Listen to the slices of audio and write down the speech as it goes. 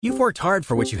You've worked hard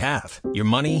for what you have. Your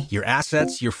money, your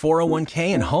assets, your 401k,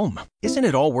 and home. Isn't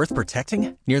it all worth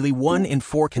protecting? Nearly 1 in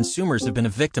 4 consumers have been a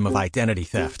victim of identity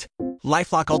theft.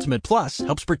 LifeLock Ultimate Plus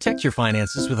helps protect your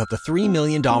finances with up to $3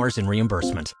 million in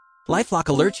reimbursement. LifeLock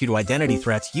alerts you to identity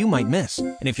threats you might miss.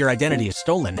 And if your identity is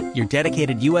stolen, your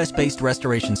dedicated U.S.-based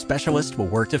restoration specialist will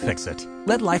work to fix it.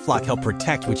 Let LifeLock help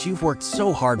protect what you've worked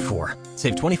so hard for.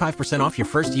 Save 25% off your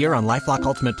first year on LifeLock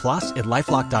Ultimate Plus at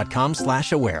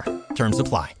LifeLock.com/aware. Terms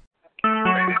apply.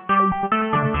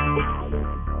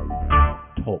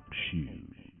 Talk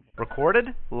shoes.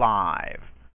 Recorded live.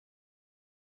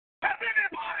 Has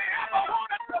anybody ever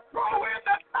wanted to throw in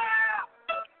the towel?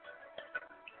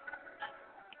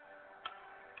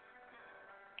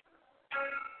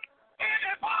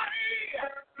 Anybody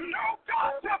know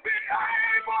God to be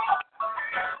able?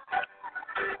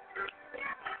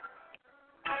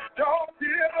 Don't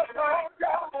give up on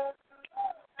God,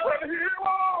 but He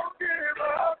won't give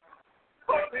up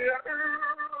on you.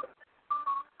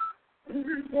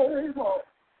 He's able.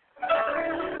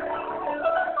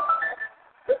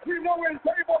 If you know He's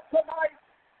able tonight,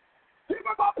 give Him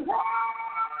a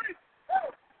praise.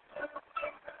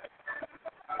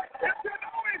 If you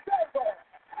know He's able,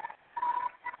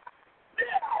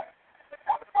 yeah,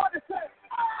 everybody say,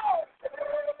 oh.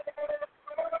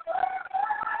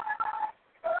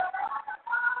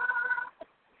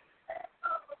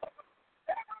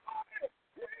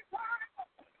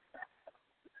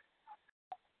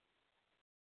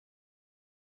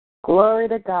 Glory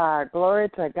to God, glory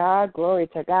to God, glory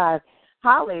to God.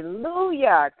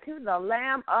 Hallelujah to the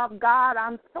Lamb of God.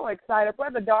 I'm so excited.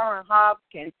 Brother Darwin Hobbs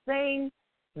can sing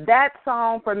that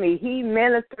song for me. He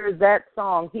ministers that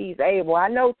song. He's able. I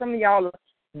know some of y'all are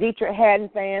Dietrich Haddon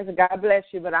fans, and God bless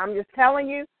you, but I'm just telling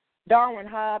you, Darwin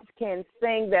Hobbs can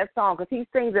sing that song because he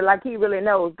sings it like he really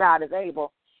knows God is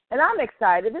able. And I'm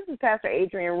excited. This is Pastor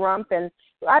Adrian Rump, and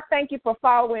I thank you for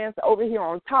following us over here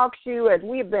on Talk Shoe as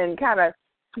we've been kind of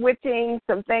switching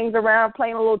some things around,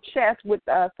 playing a little chess with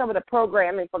some of the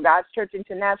programming for God's Church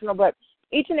International. But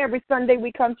each and every Sunday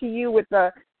we come to you with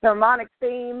the sermonic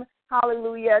theme,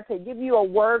 hallelujah, to give you a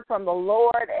word from the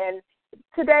Lord. And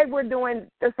today we're doing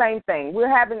the same thing.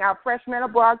 We're having our Fresh Manna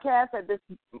broadcast at this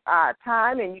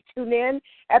time, and you tune in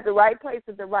at the right place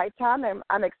at the right time. And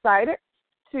I'm excited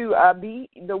to be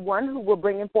the one who will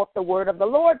bring forth the word of the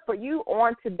Lord for you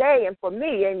on today and for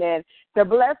me, amen, to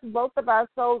bless both of our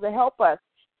souls and help us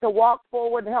to walk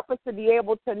forward and help us to be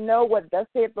able to know what thus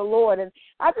saith the Lord. And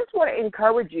I just want to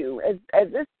encourage you, as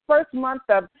this first month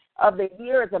of the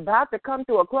year is about to come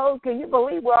to a close, can you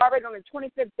believe we're already on the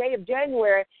 25th day of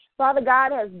January? Father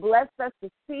God has blessed us to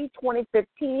see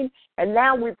 2015, and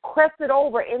now we've crested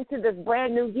over into this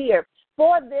brand new year.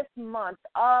 For this month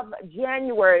of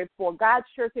January for God's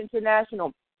Church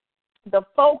International, the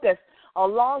focus,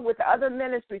 along with other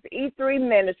ministries, E3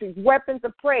 Ministries, Weapons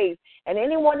of Praise, and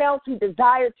anyone else who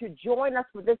desired to join us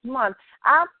for this month,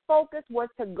 our focus was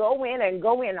to go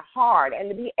in hard and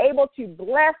to be able to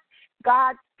bless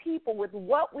God's people with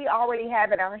what we already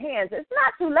have in our hands. It's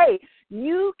not too late.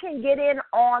 You can get in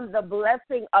on the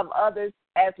blessing of others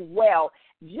as well.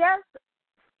 Just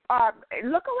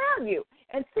look around you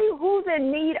and see who's in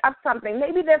need of something.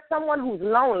 Maybe there's someone who's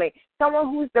lonely, someone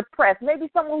who's depressed, maybe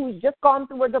someone who's just gone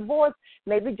through a divorce,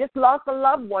 maybe just lost a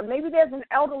loved one. Maybe there's an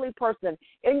elderly person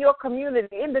in your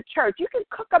community, in the church. You can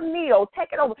cook a meal,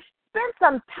 take it over. Spend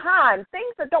some time,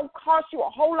 things that don't cost you a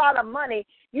whole lot of money.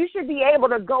 You should be able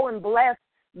to go and bless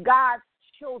God's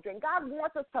children. God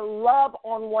wants us to love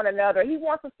on one another. He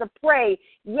wants us to pray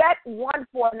yet one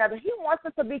for another. He wants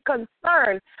us to be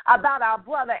concerned about our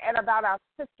brother and about our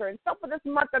sister. And so for this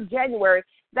month of January,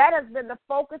 that has been the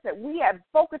focus, that we have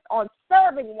focused on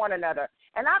serving one another.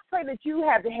 And I pray that you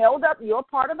have held up your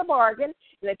part of the bargain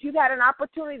and that you've had an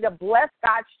opportunity to bless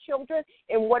God's children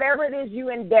in whatever it is you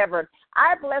endeavored.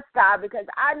 I bless God because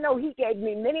I know He gave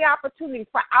me many opportunities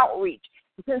for outreach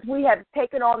since we have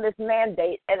taken on this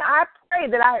mandate. And I pray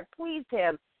that I have pleased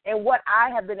Him in what I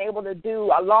have been able to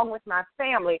do along with my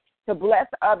family to bless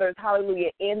others, hallelujah,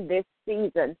 in this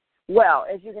season. Well,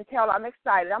 as you can tell, I'm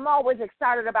excited. I'm always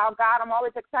excited about God. I'm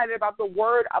always excited about the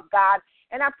Word of God.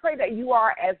 And I pray that you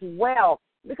are as well.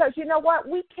 Because you know what?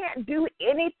 We can't do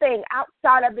anything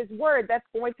outside of His Word that's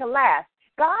going to last.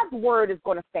 God's Word is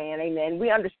going to stand, amen. We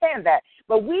understand that.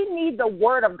 But we need the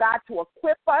Word of God to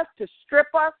equip us, to strip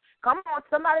us. Come on,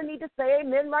 somebody need to say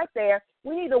amen right there.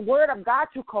 We need the Word of God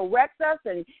to correct us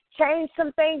and change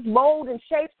some things, mold and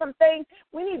shape some things.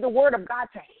 We need the Word of God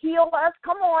to heal us.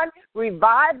 Come on,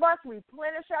 revive us,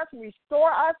 replenish us,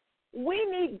 restore us. We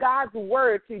need God's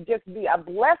word to just be a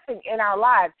blessing in our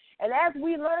lives. And as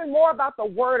we learn more about the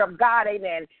word of God,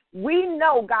 amen, we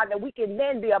know, God, that we can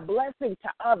then be a blessing to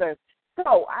others.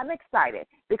 So I'm excited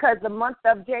because the month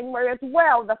of January as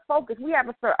well, the focus, we have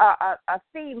a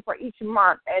theme for each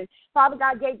month. And Father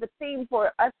God gave the theme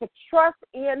for us to trust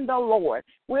in the Lord.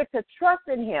 We're to trust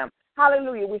in him.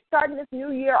 Hallelujah. We're starting this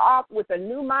new year off with a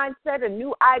new mindset and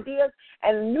new ideas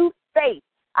and new faith.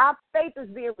 Our faith is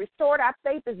being restored. Our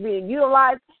faith is being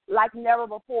utilized like never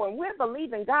before. And we're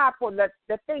believing God for the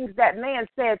things that man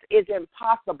says is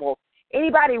impossible.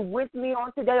 Anybody with me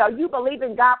on today? Are you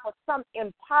believing God for some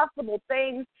impossible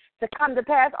things to come to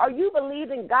pass? Are you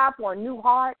believing God for a new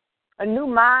heart, a new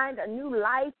mind, a new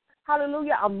life?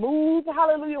 Hallelujah, a move,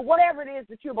 hallelujah, whatever it is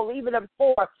that you're believing him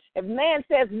for. If man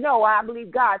says no, I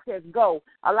believe God says go.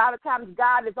 A lot of times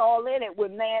God is all in it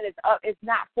when man is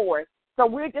not for it. So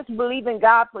we're just believing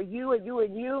God for you and you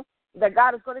and you, that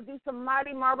God is going to do some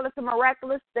mighty, marvelous, and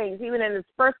miraculous things, even in this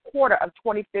first quarter of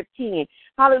 2015.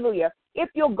 Hallelujah. If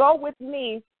you'll go with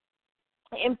me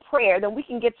in prayer, then we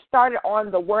can get started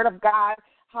on the word of God.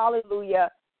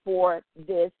 Hallelujah, for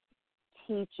this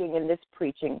teaching and this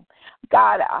preaching.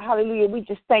 God, hallelujah, we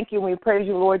just thank you and we praise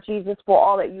you, Lord Jesus, for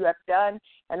all that you have done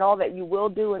and all that you will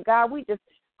do. And God, we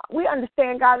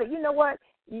understand, God, that you know what?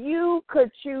 You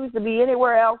could choose to be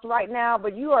anywhere else right now,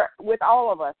 but you are with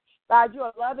all of us. God, you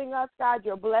are loving us. God,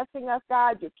 you're blessing us.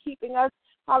 God, you're keeping us.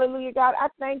 Hallelujah, God. I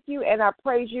thank you and I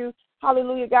praise you.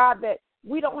 Hallelujah, God, that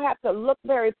we don't have to look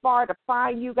very far to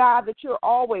find you, God, that you're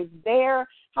always there.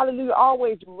 Hallelujah,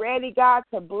 always ready, God,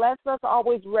 to bless us,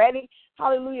 always ready,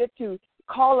 hallelujah, to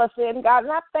call us in, God.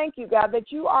 And I thank you, God,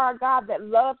 that you are a God that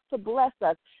loves to bless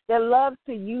us, that loves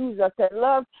to use us, that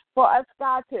loves for us,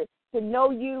 God, to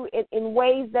know you in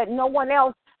ways that no one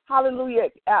else, hallelujah,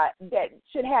 that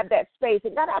should have that space.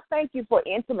 And God, I thank you for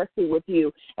intimacy with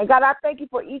you. And God, I thank you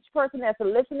for each person that's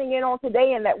listening in on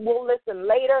today and that will listen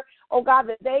later. Oh, God,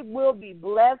 that they will be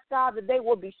blessed, God, that they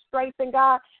will be strengthened,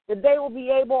 God, that they will be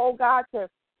able, oh, God, to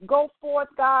go forth,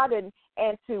 God, and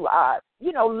to,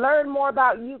 learn more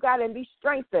about you, God, and be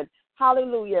strengthened.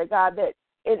 Hallelujah, God, that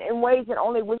in ways that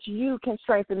only which you can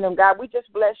strengthen them, God. We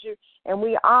just bless you and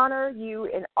we honor you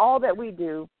in all that we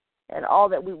do and all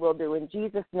that we will do. In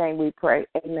Jesus' name we pray.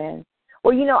 Amen.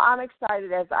 Well, I'm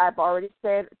excited, as I've already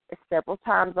said several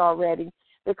times already,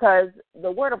 because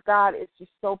the word of God is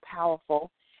just so powerful.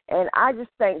 And I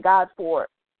just thank God for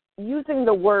using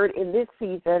the word in this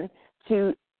season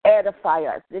to edify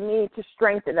us. It means to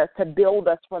strengthen us, to build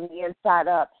us from the inside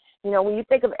up. When you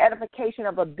think of edification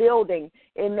of a building,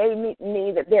 it may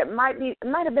mean that it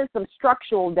might have been some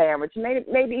structural damage,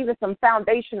 maybe even some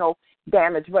foundational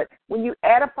damage. But when you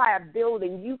edify a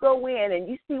building, you go in and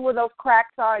you see where those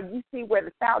cracks are, and you see where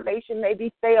the foundation may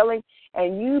be failing,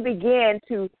 and you begin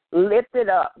to lift it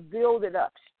up, build it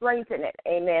up, strengthen it,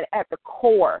 amen, at the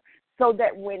core, so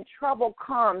that when trouble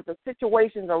comes, the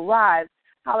situations arise,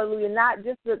 hallelujah, not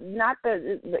just a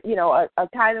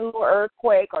tiny little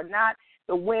earthquake, or not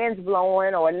the winds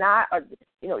blowing, or not,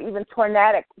 even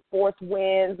tornadic force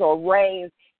winds or rains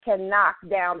can knock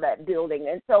down that building.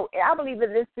 And so I believe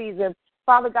in this season,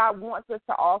 Father God wants us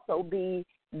to also be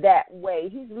that way.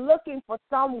 He's looking for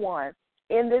someone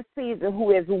in this season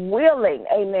who is willing,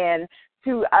 amen,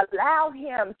 to allow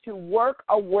him to work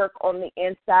a work on the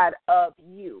inside of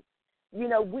you.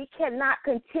 We cannot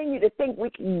continue to think we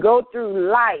can go through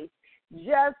life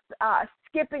just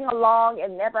skipping along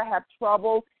and never have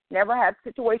trouble, never have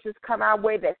situations come our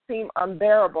way that seem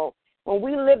unbearable. When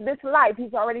we live this life,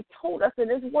 he's already told us in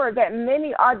his word that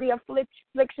many are the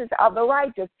afflictions of the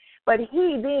righteous, but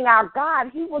he, being our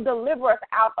God, he will deliver us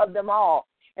out of them all.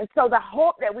 And so the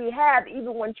hope that we have,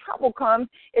 even when trouble comes,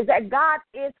 is that God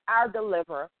is our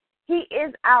deliverer. He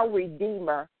is our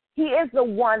redeemer. He is the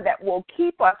one that will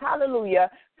keep us, hallelujah,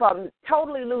 from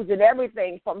totally losing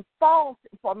everything, from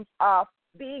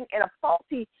being in a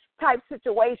faulty type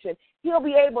situation. He'll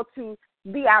be able to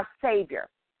be our Savior.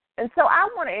 And so I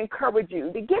want to encourage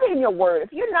you to get in your word.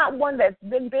 If you're not one that's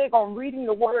been big on reading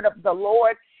the word of the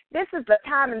Lord, this is the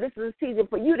time and this is the season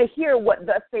for you to hear what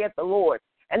thus saith the Lord.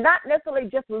 And not necessarily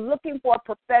just looking for a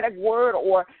prophetic word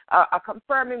or a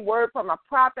confirming word from a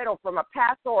prophet or from a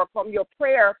pastor or from your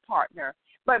prayer partner,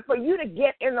 but for you to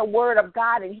get in the word of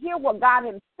God and hear what God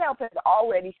himself has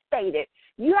already stated.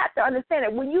 You have to understand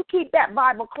that when you keep that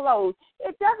Bible closed,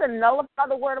 it doesn't nullify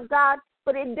the word of God,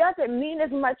 but it doesn't mean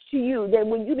as much to you than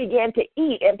when you begin to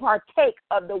eat and partake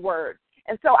of the word.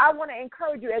 And so I want to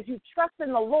encourage you, as you trust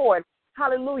in the Lord,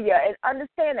 hallelujah, and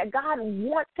understand that God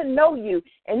wants to know you,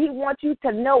 and he wants you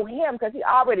to know him because he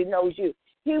already knows you.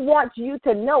 He wants you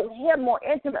to know him more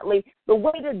intimately. The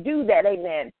way to do that,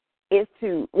 amen, is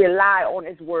to rely on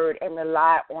his word and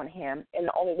rely on him. And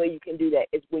the only way you can do that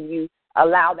is when you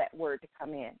allow that word to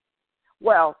come in.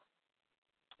 Well,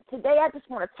 today I just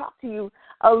want to talk to you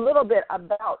a little bit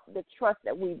about the trust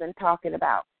that we've been talking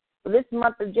about. This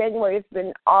month of January, it's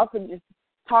been awesome just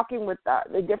talking with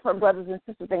the different brothers and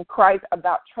sisters in Christ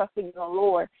about trusting in the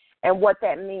Lord and what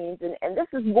that means. And this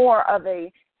is more of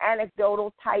a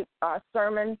anecdotal type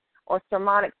sermon or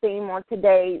sermonic theme on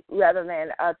today rather than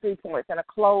 3 points and a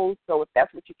close. So if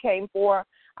that's what you came for,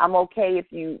 I'm okay if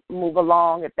you move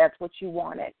along if that's what you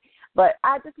wanted. But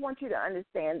I just want you to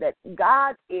understand that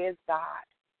God is God,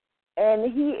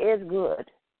 and he is good.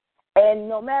 And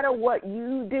no matter what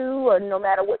you do or no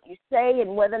matter what you say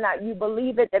and whether or not you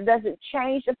believe it, that doesn't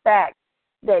change the fact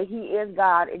that he is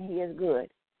God and he is good.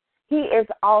 He is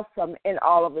awesome in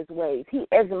all of his ways. He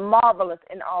is marvelous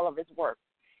in all of his work.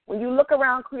 When you look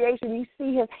around creation, you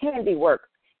see his handiwork.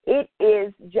 It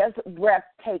is just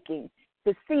breathtaking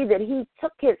to see that he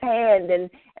took his hand and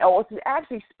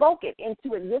actually spoke it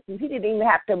into existence. He didn't even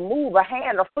have to move a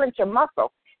hand or flinch a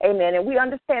muscle. Amen. And we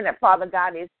understand that Father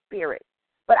God is spirit.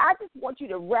 But I just want you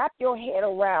to wrap your head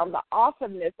around the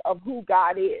awesomeness of who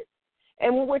God is.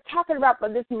 And when we're talking about for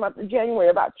this month of January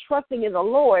about trusting in the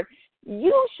Lord,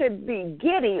 you should be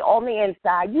giddy on the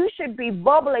inside. You should be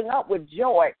bubbling up with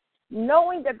joy,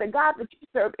 knowing that the God that you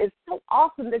serve is so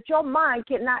awesome that your mind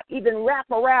cannot even wrap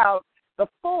around the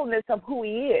fullness of who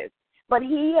he is. But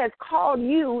he has called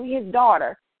you his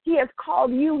daughter. He has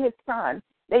called you his son.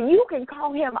 Then you can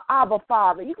call him Abba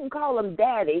Father. You can call him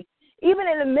Daddy. Even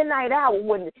in the midnight hour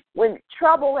when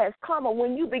trouble has come or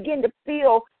when you begin to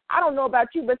feel, I don't know about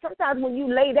you, but sometimes when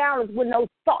you lay down is when those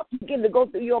thoughts begin to go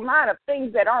through your mind of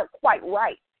things that aren't quite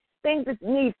right, things that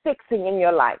need fixing in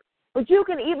your life. But you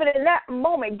can even in that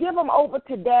moment give them over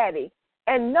to Daddy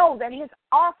and know that his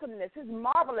awesomeness, his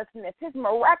marvelousness, his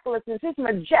miraculousness, his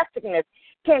majesticness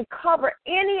can cover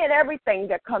any and everything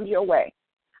that comes your way.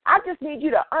 I just need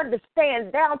you to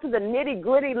understand down to the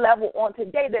nitty-gritty level on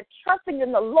today that trusting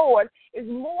in the Lord is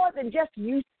more than just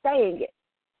you saying it.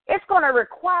 It's going to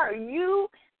require you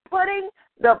putting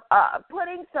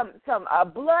some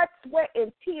blood, sweat,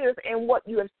 and tears in what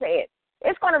you have said.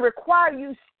 It's going to require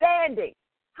you standing.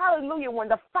 Hallelujah. When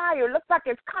the fire looks like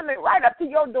it's coming right up to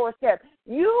your doorstep,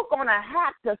 you're going to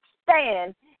have to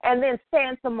stand and then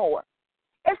stand some more.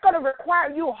 It's going to require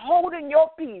you holding your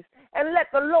peace and let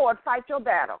the Lord fight your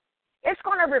battle. It's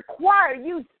going to require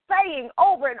you saying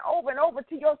over and over and over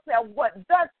to yourself what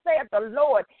thus saith the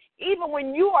Lord, even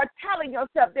when you are telling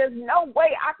yourself there's no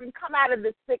way I can come out of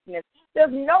this sickness.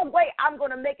 There's no way I'm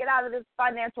going to make it out of this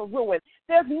financial ruin.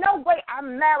 There's no way our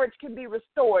marriage can be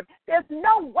restored. There's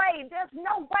no way.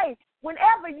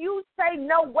 Whenever you say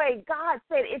no way, God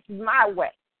said it's my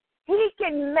way. He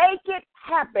can make it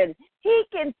happen. He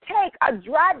can take a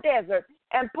dry desert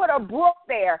and put a brook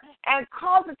there and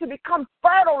cause it to become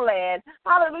fertile land,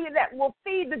 hallelujah, that will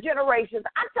feed the generations.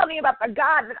 I'm telling you about the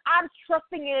God that I'm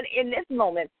trusting in this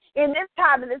moment, in this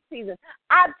time, in this season.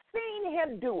 I've seen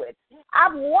him do it.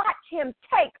 I've watched him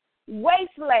take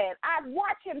wasteland. I've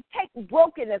watched him take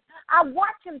brokenness. I've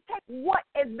watched him take what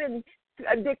has been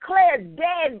declared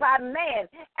dead by man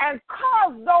and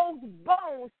cause those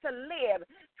bones to live,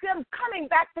 them coming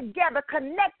back together,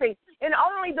 connecting in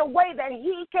only the way that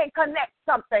he can connect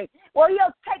something. Well,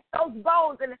 he'll take those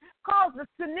bones and cause the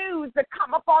sinews to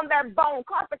come up on that bone,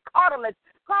 cause the cartilage,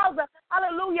 cause the,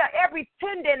 hallelujah, every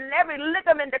tendon and every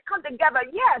ligament to come together.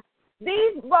 Yes,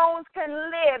 these bones can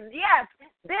live. Yes,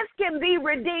 this can be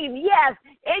redeemed. Yes,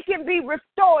 it can be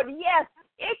restored. Yes,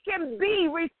 it can be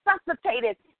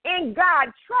resuscitated in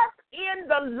God. Trust in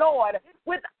the Lord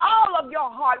with all of your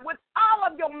heart, with all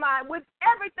of your mind, with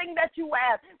everything that you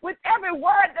have, with every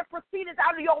word that proceeds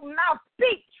out of your mouth.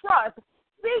 Speak trust,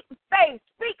 speak faith,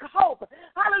 speak hope.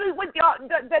 Hallelujah. With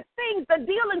the things, the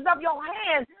dealings of your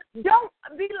hands, don't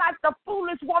be like the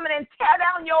foolish woman and tear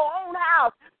down your own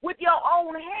house with your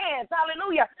own hands.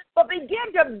 Hallelujah. But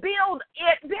begin to build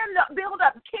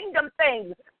up kingdom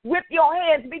things with your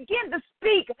hands. Begin to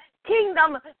speak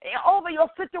kingdom over your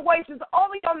situations,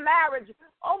 over your marriage,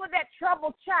 over that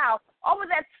troubled child, over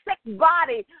that sick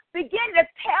body. Begin to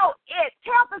tell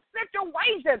the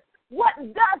situation what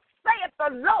thus saith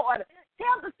the Lord.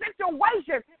 Tell the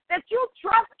situation that you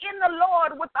trust in the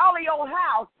Lord with all of your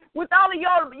house, with all of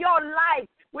your life,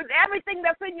 with everything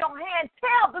that's in your hand.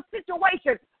 Tell the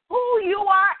situation who you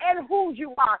are and whose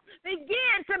you are.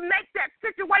 Begin to make that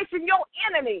situation your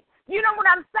enemy. You know what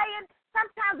I'm saying?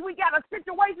 Sometimes we got a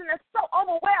situation that's so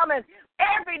overwhelming.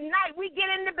 Every night we get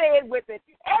into bed with it.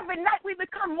 Every night we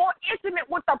become more intimate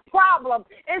with the problem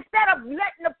instead of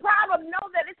letting the problem know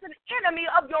that it's an enemy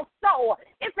of your soul.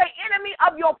 It's an enemy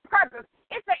of your purpose.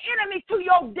 It's an enemy to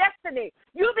your destiny.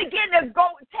 You begin to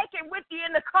go take it with you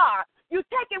in the car. You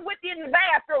take it with you in the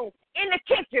bathroom, in the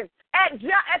kitchen, at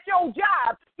your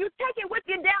job. You take it with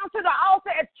you down to the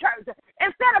altar at church.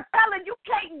 Instead of telling you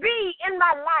can't be in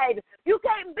my life, you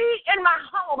can't be in my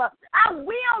home, I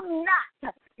will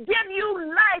not give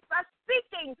you life by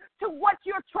speaking to what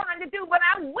you're trying to do, but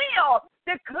I will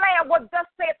declare what thus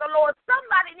saith the Lord.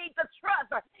 Somebody needs to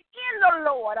trust in the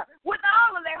Lord with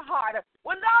all of their heart,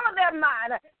 with all of their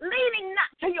mind, leaning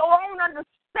not to your own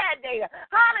understanding.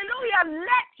 Hallelujah.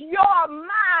 Let your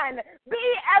mind be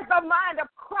as the mind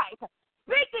of Christ.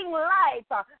 Speaking life,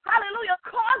 hallelujah,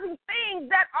 causing things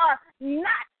that are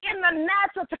not in the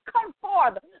natural to come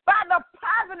forth by the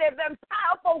positive and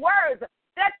powerful words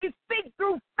that you speak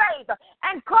through faith,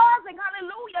 and causing,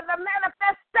 hallelujah, the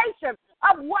manifestation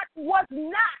of what was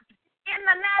not in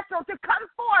the natural to come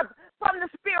forth from the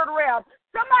spirit realm.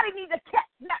 Somebody needs to catch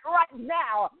that right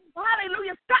now.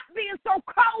 Hallelujah. Stop being so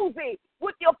cozy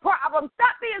with your problems.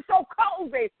 Stop being so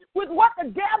cozy with what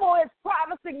the devil is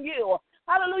promising you.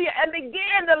 Hallelujah. And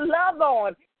begin to love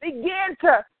on. Begin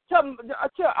to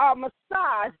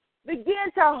massage.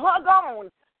 Begin to hug on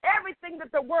everything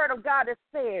that the word of God has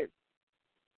said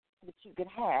that you can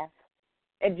have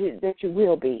and that you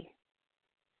will be.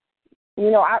 You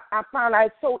know, I found out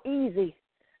it's so easy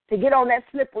to get on that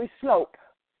slippery slope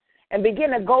and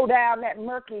begin to go down that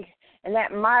murky and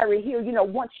that miry hill. You know,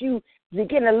 once you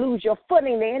begin to lose your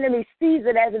footing, the enemy sees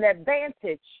it as an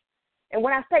advantage. And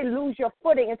when I say lose your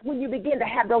footing, it's when you begin to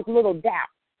have those little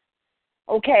doubts.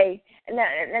 Okay?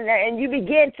 And you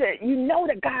begin to, you know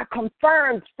that God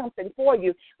confirmed something for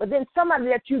you, but then somebody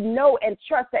that you know and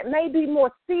trust that may be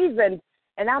more seasoned,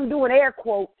 and I'm doing air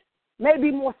quotes,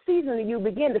 maybe more seasoned than you,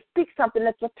 begin to speak something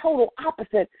that's the total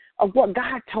opposite of what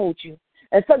God told you.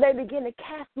 And so they begin to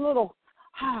cast little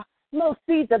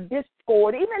seeds of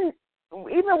discord, even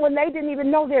when they didn't even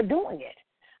know they're doing it.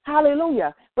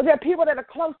 Hallelujah. But there are people that are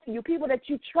close to you, people that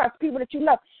you trust, people that you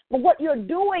love. But what you're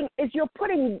doing is you're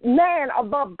putting man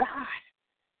above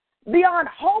God. Beyond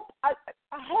hope,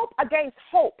 hope against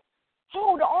hope.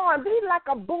 Hold on. Be like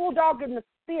a bulldog in the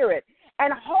spirit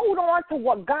and hold on to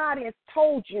what God has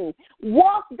told you.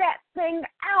 Walk that thing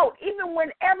out, even when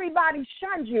everybody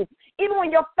shuns you, even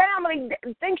when your family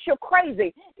thinks you're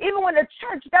crazy, even when the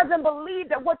church doesn't believe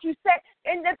that what you said.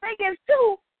 And the thing is,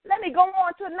 too, let me go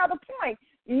on to another point.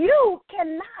 You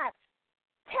cannot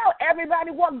tell everybody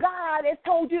what God has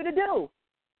told you to do.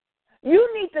 You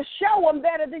need to show them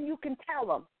better than you can tell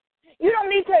them. You don't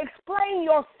need to explain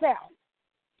yourself.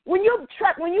 When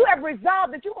you have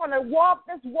resolved that you're going to walk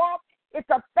this walk, it's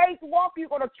a faith walk, you're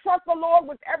going to trust the Lord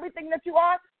with everything that you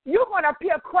are, you're going to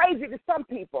appear crazy to some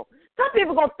people. Some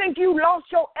people are going to think you lost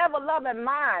your ever-loving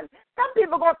mind. Some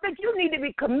people are going to think you need to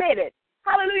be committed.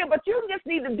 Hallelujah. But you just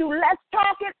need to do less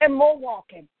talking and more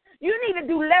walking. You need to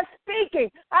do less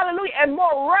speaking, hallelujah, and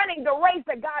more running the race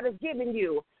that God has given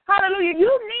you. Hallelujah.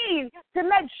 You need to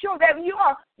make sure that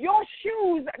your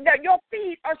shoes, that your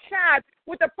feet are shod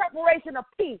with the preparation of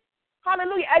peace.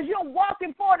 Hallelujah. As you're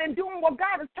walking forward and doing what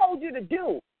God has told you to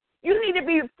do, you need to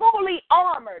be fully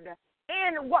armored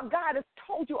in what God has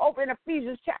told you over in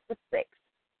Ephesians chapter 6.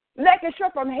 Making sure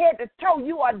from head to toe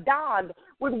you are donned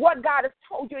with what God has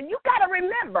told you. And you got to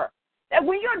remember that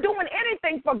when you're doing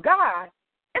anything for God,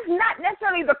 it's not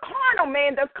necessarily the carnal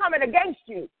man that's coming against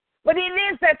you, but it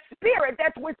is that spirit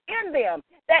that's within them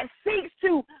that seeks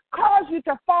to cause you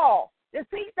to fall, that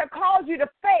seeks to cause you to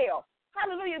fail.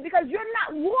 Hallelujah, because you're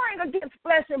not warring against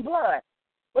flesh and blood,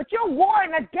 but you're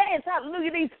warring against,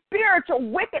 hallelujah, these spiritual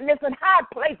wickedness in high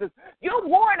places. You're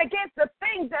warring against the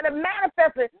things that are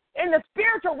manifested in the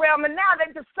spiritual realm, and now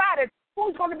they've decided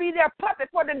who's going to be their puppet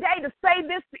for the day to say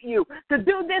this to you, to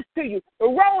do this to you, to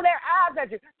roll their eyes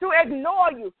at you, to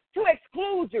ignore you, to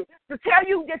exclude you, to tell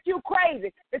you that you're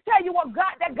crazy, to tell you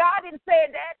that God didn't say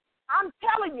that. I'm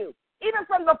telling you, even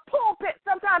from the pulpit,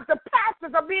 sometimes the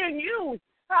pastors are being used,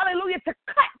 hallelujah, to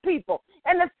cut people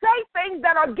and to say things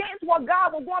that are against what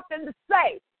God would want them to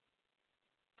say.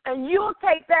 And you'll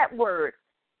take that word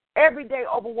every day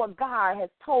over what God has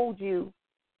told you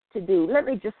to do. Let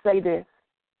me just say this.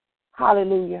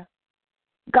 Hallelujah.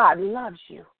 God loves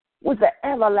you with an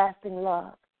everlasting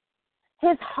love.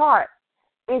 His heart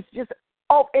is just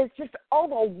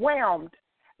overwhelmed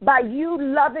by you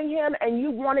loving him and you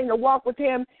wanting to walk with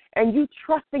him and you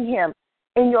trusting him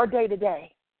in your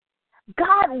day-to-day.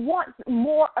 God wants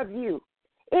more of you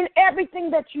in everything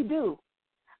that you do.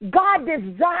 God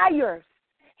desires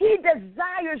He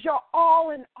desires your all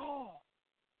in all.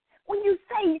 When you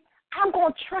say, I'm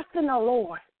going to trust in the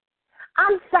Lord,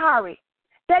 I'm sorry.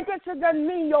 That just doesn't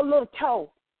mean your little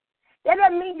toe. That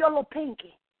doesn't mean your little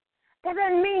pinky. That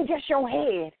doesn't mean just your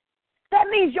head. That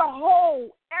means your whole,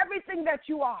 everything that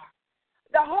you are,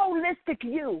 the holistic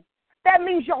you. That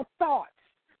means your thoughts.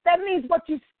 That means what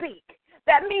you speak.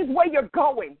 That means where you're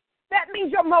going. That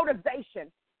means your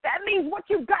motivation. That means what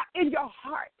you got in your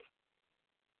heart.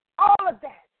 All of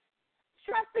that.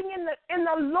 Trusting in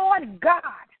the Lord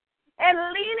God and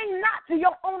leaning not to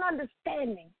your own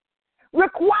understanding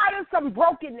requires some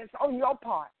brokenness on your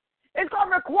part. It's going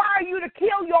to require you to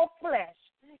kill your flesh.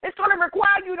 It's going to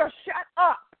require you to shut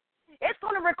up. It's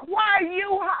going to require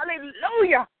you,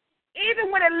 hallelujah,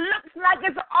 even when it looks like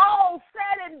it's all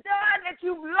said and done that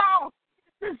you've lost,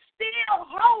 to still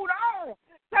hold on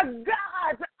to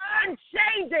God's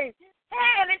unchanging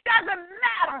hand. It doesn't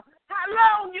matter how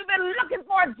long you've been looking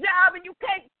for a job and you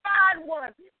can't find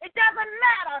one. It doesn't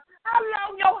matter how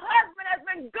long your husband has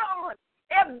been gone.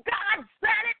 If God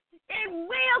said it, it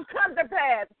will come to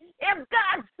pass. If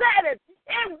God said it,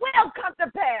 it will come to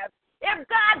pass. If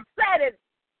God said it,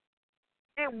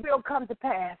 it will come to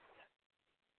pass.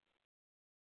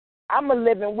 I'm a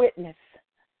living witness.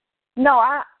 No,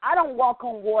 I don't walk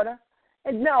on water.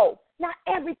 And no, not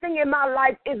everything in my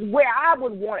life is where I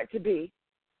would want it to be.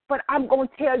 But I'm going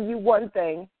to tell you one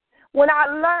thing. When I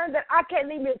learned that I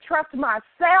can't even trust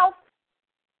myself,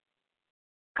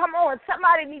 come on,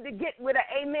 somebody need to get with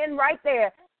an amen right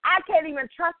there. I can't even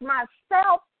trust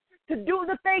myself to do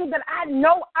the things that I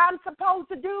know I'm supposed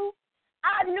to do.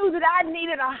 I knew that I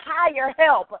needed a higher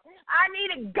help. I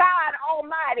needed God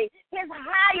Almighty, His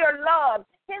higher love,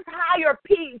 His higher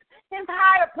peace, His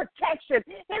higher protection,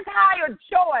 His higher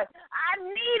joy. I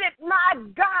needed my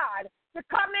God to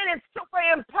come in and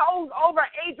superimpose over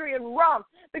Adrian Rump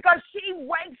because she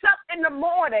wakes up in the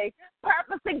morning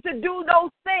purposing to do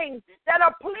those things that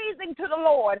are pleasing to the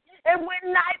Lord. And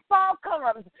when nightfall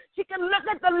comes, she can look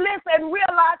at the list and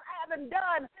realize I haven't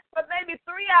done but maybe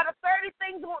 3 out of 30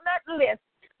 things on that list.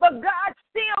 But God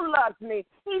still loves me.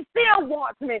 He still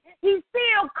wants me. He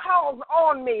still calls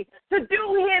on me to do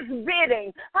His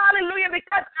bidding. Hallelujah,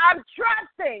 because I'm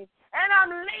trusting and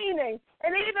I'm leaning.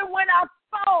 And even when I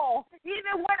fall,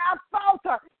 even when I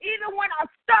falter, even when I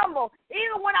stumble,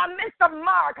 even when I miss the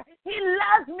mark, He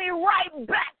loves me right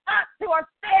back up to a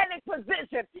standing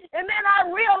position. And then I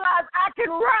realize I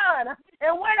can run.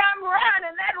 And when I'm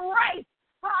running that race,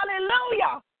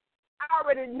 hallelujah, I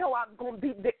already know I'm going to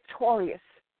be victorious.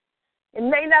 It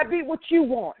may not be what you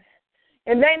want.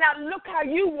 It may not look how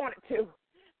you want it to.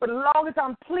 But as long as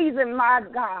I'm pleasing my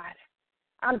God,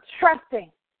 I'm trusting,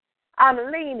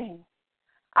 I'm leaning,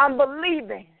 I'm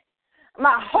believing.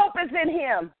 My hope is in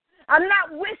Him. I'm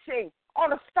not wishing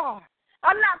on a star.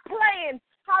 I'm not playing,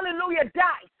 hallelujah,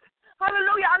 dice.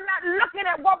 Hallelujah, I'm not looking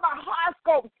at what my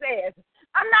horoscope says.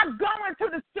 I'm not going to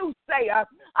the soothsayer.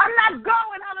 I'm not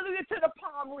going, hallelujah, to the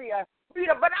palm reader,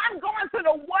 but I'm going to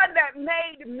the one that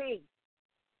made me.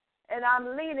 And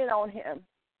I'm leaning on Him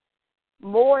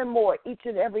more and more each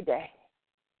and every day.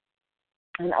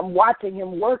 And I'm watching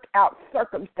Him work out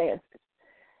circumstances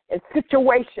and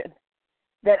situations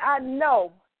that I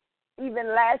know even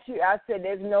last year I said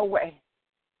there's no way.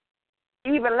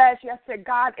 Even last year I said,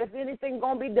 God, if anything's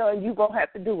going to be done, you're going to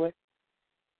have to do it.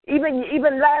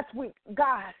 Even last week,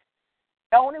 God,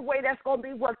 the only way that's going to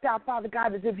be worked out, Father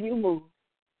God, is if you move.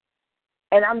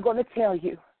 And I'm going to tell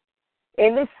you,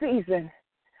 in this season,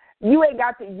 you ain't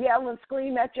got to yell and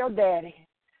scream at your daddy.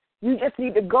 You just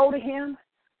need to go to him,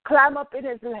 climb up in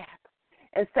his lap,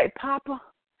 and say, Papa,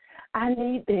 I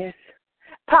need this.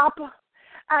 Papa,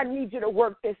 I need you to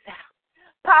work this out.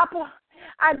 Papa,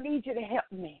 I need you to help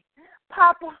me.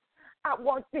 Papa, I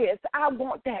want this. I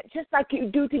want that, just like you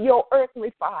do to your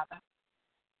earthly father.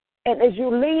 And as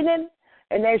you're leaning,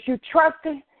 and as you're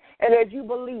trusting, and as you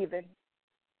believing,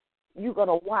 you're going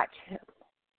to watch him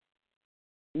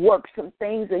work some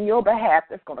things in your behalf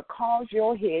that's going to cause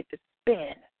your head to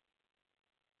spin,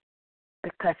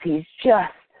 because he's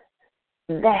just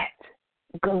that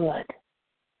good.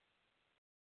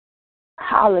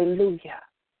 Hallelujah.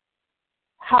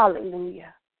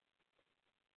 Hallelujah.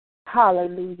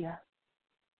 Hallelujah.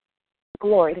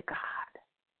 Glory to God.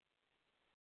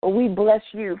 Well, we bless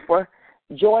you for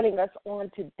joining us on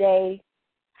today.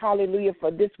 Hallelujah, for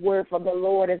this word from the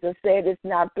Lord. As I said, it's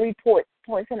not 3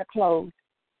 points in a close.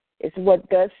 It's what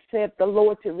thus said the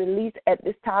Lord to release at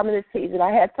this time of the season.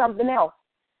 I had something else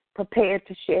prepared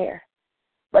to share.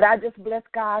 But I just bless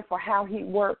God for how he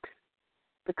works,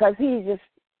 because he's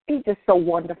just so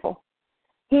wonderful.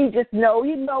 He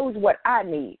knows what I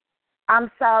need. I'm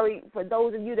sorry for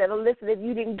those of you that are listening. If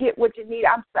you didn't get what you need,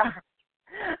 I'm sorry.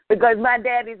 Because my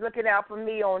daddy's looking out for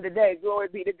me on today. Glory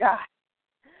be to God.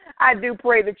 I do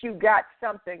pray that you got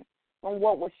something from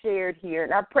what was shared here,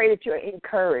 and I pray that you're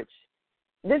encouraged.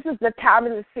 This is the time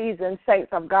in the season, saints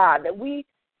of God, that we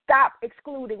stop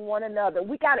excluding one another.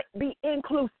 We got to be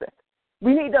inclusive.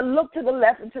 We need to look to the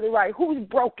left and to the right. Who's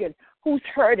broken? Who's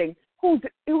hurting? Who's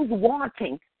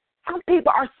wanting? Some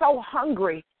people are so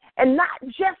hungry, and not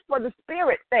just for the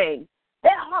spirit thing.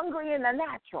 They're hungry in the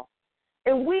natural.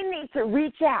 And we need to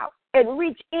reach out and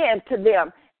reach in to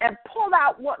them and pull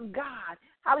out what God,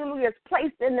 hallelujah, has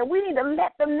placed in them. We need to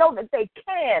let them know that they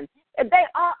can, that they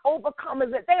are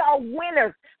overcomers, that they are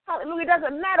winners. Hallelujah. It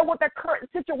doesn't matter what their current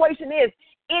situation is.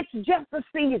 It's just a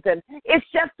season. It's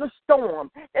just a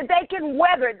storm. That they can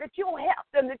weather it, that you'll help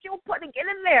them, that you'll get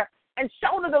in there and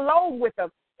shoulder the load with them.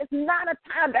 It's not a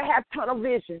time to have tunnel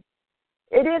vision.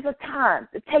 It is a time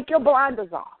to take your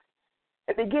blinders off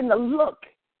and begin to look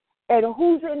at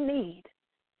who's in need.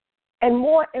 And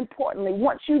more importantly,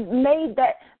 once you've met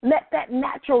that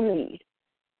natural need,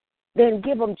 then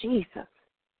give them Jesus.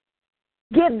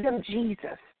 Give them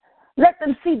Jesus. Let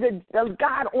them see the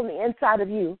God on the inside of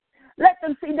you. Let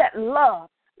them see that love.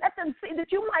 Let them see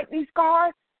that you might be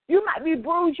scarred, you might be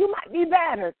bruised, you might be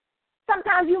battered.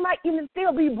 Sometimes you might even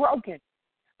still be broken.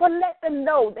 But let them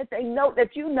know that they know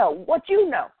that you know what you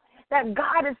know, that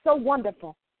God is so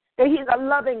wonderful, that he's a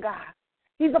loving God.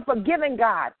 He's a forgiving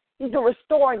God. He's a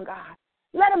restoring God.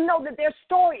 Let them know that their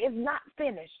story is not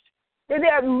finished, that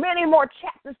there are many more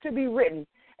chapters to be written,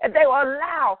 and they will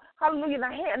allow, hallelujah, the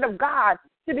hand of God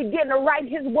to begin to write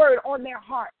his word on their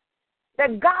heart,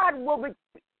 that God will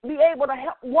be able to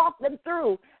help walk them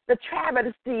through the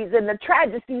travesties and the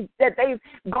tragedies that they've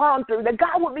gone through, that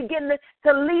God will begin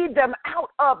to lead them out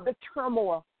of the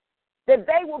turmoil, that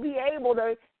they will be able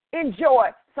to enjoy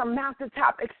some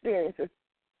mountaintop experiences,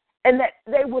 and that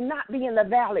they will not be in the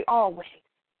valley always,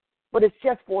 but it's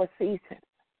just for a season.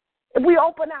 If we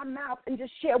open our mouth and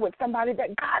just share with somebody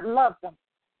that God loves them,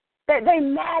 that they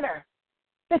matter,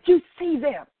 that you see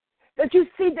them, that you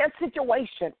see their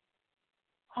situation.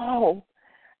 Oh,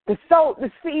 the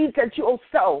seeds that you'll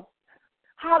sow,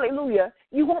 hallelujah,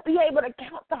 you won't be able to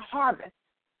count the harvest.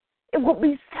 It will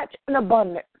be such an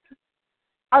abundance.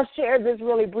 I'll share this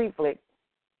really briefly.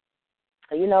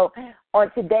 You know, on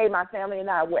today, my family and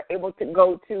I were able to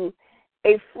go to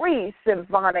a free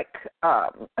symphonic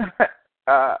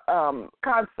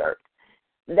concert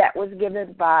that was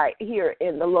given by here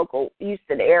in the local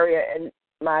Houston area. And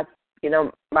my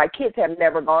kids have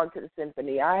never gone to the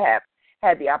symphony. I have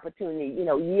had the opportunity,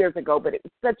 years ago, but it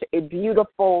was such a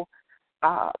beautiful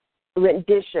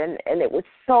rendition, and it was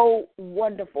so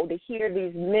wonderful to hear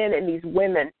these men and these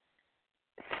women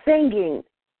singing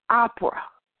opera.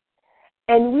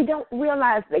 And we don't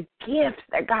realize the gifts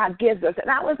that God gives us. And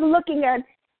I was looking at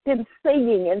them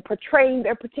singing and portraying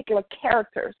their particular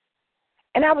characters.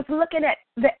 And I was looking at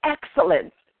the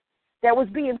excellence that was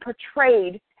being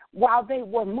portrayed while they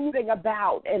were moving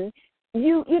about. And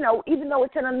even though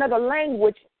it's in another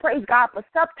language, praise God for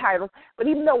subtitles, but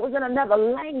even though it was in another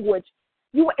language,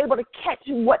 you were able to catch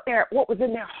what was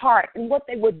in their heart and what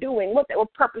they were doing, what they were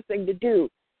purposing to do.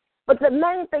 But the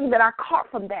main thing that I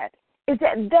caught from that is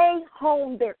that they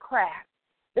honed their craft,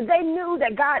 that they knew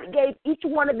that God gave each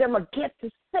one of them a gift to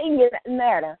sing in that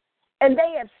manner. And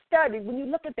they have studied. When you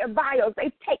look at their bios,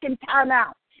 they've taken time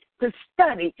out to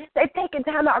study. They've taken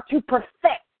time out to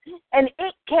perfect. And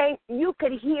you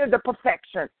could hear the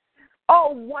perfection.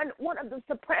 Oh, one of the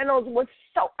sopranos was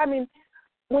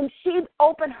when she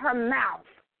opened her mouth,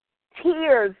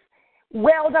 tears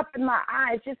welled up in my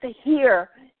eyes just to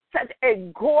hear such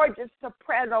a gorgeous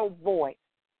soprano voice.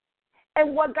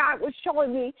 And what God was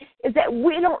showing me is that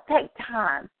we don't take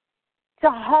time to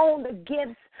hone the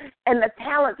gifts and the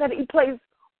talents that he placed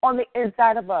on the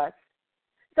inside of us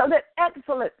so that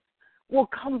excellence will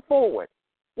come forward.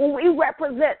 When we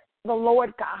represent the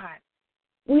Lord God,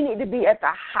 we need to be at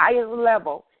the highest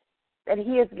level that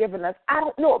he has given us. I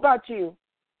don't know about you,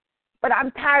 but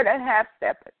I'm tired of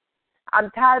half-stepping.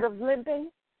 I'm tired of limping.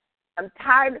 I'm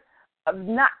tired of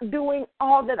not doing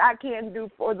all that I can do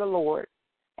for the Lord.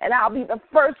 And I'll be the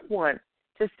first one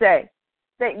to say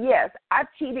that, yes, I've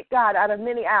cheated God out of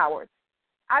many hours.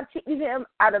 I've cheated him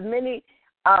out of many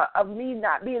of me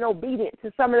not being obedient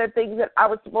to some of the things that I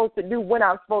was supposed to do when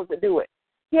I was supposed to do it.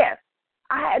 Yes,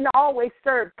 I hadn't always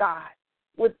served God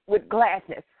with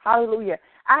gladness. Hallelujah.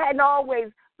 I hadn't always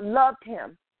loved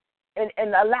him and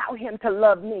allowed him to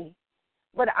love me.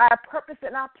 But our purpose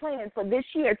and our plan for this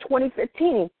year,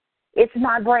 2015, it's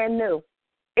my brand new.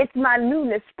 It's my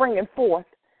newness springing forth.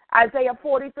 Isaiah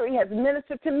 43 has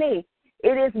ministered to me,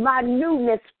 It is my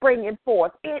newness springing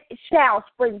forth. It shall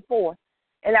spring forth.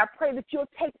 And I pray that you'll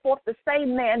take forth the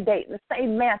same mandate and the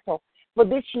same mantle for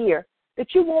this year,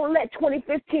 that you won't let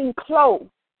 2015 close.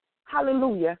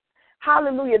 Hallelujah.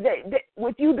 Hallelujah. That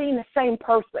with you being the same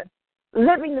person,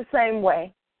 living the same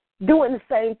way, doing the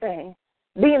same thing,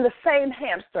 being the same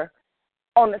hamster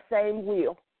on the same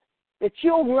wheel, that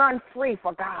you'll run free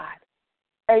for God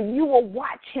and you will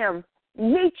watch him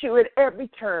meet you at every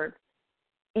turn.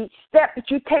 Each step that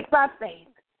you take by faith,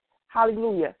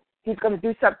 hallelujah, he's going to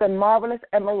do something marvelous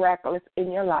and miraculous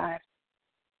in your life.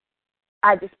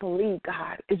 I just believe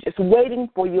God is just waiting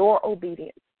for your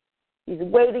obedience. He's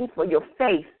waiting for your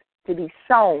faith to be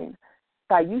sown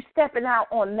by you stepping out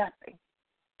on nothing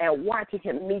and watching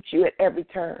him meet you at every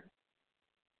turn.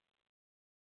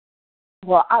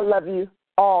 Well, I love you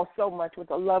all so much with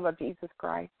the love of Jesus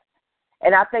Christ.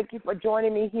 And I thank you for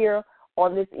joining me here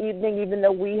on this evening, even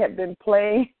though we have been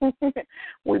playing,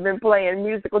 we've been playing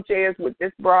musical chairs with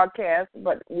this broadcast,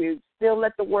 but we still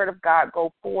let the word of God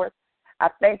go forth. I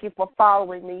thank you for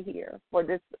following me here for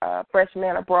this Fresh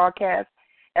Manna broadcast.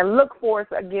 And look for us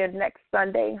again next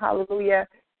Sunday, hallelujah,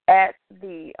 at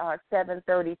the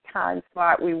 7:30 time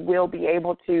slot. We will be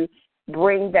able to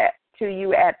bring that to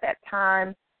you at that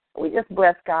time. We just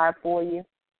bless God for you.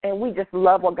 And we just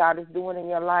love what God is doing in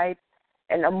your life.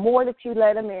 And the more that you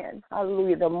let him in,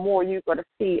 hallelujah, the more you're going to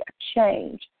see a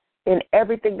change in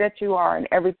everything that you are and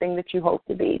everything that you hope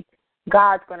to be.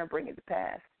 God's going to bring it to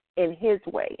pass in his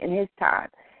way, in his time.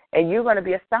 And you're going to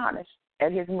be astonished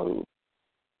at his move.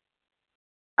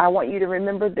 I want you to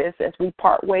remember this as we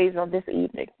part ways on this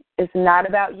evening. It's not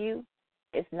about you.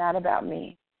 It's not about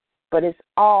me. But it's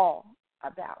all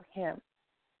about him.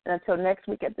 And until next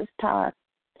week at this time,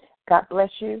 God bless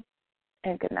you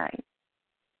and good night.